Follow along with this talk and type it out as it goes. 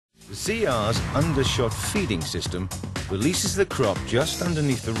The CR's undershot feeding system releases the crop just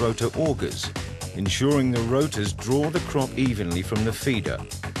underneath the rotor augers, ensuring the rotors draw the crop evenly from the feeder,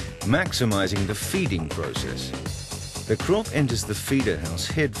 maximizing the feeding process. The crop enters the feeder house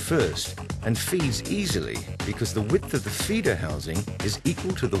head first and feeds easily because the width of the feeder housing is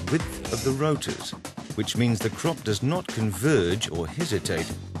equal to the width of the rotors, which means the crop does not converge or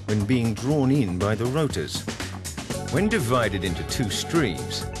hesitate when being drawn in by the rotors. When divided into two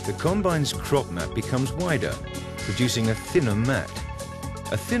streams, the combine's crop mat becomes wider, producing a thinner mat.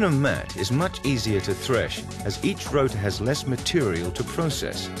 A thinner mat is much easier to thresh as each rotor has less material to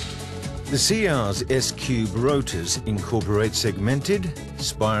process. The CR's S-cube rotors incorporate segmented,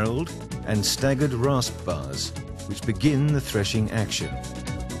 spiraled and staggered rasp bars, which begin the threshing action.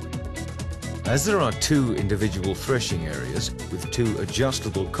 As there are two individual threshing areas with two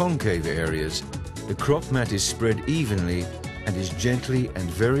adjustable concave areas, the crop mat is spread evenly and is gently and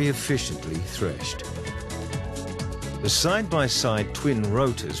very efficiently threshed. The side-by-side twin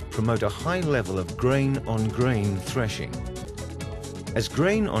rotors promote a high level of grain-on-grain threshing. As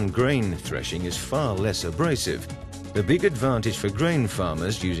grain-on-grain threshing is far less abrasive, the big advantage for grain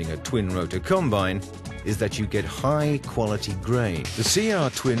farmers using a twin rotor combine is that you get high-quality grain. The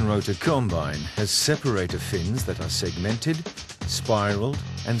CR twin rotor combine has separator fins that are segmented, spiraled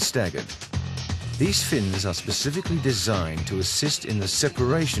and staggered. These fins are specifically designed to assist in the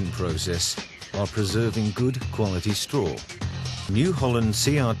separation process while preserving good quality straw. New Holland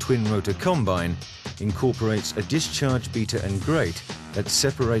CR twin rotor combine incorporates a discharge beater and grate that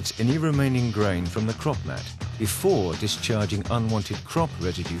separates any remaining grain from the crop mat before discharging unwanted crop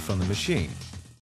residue from the machine.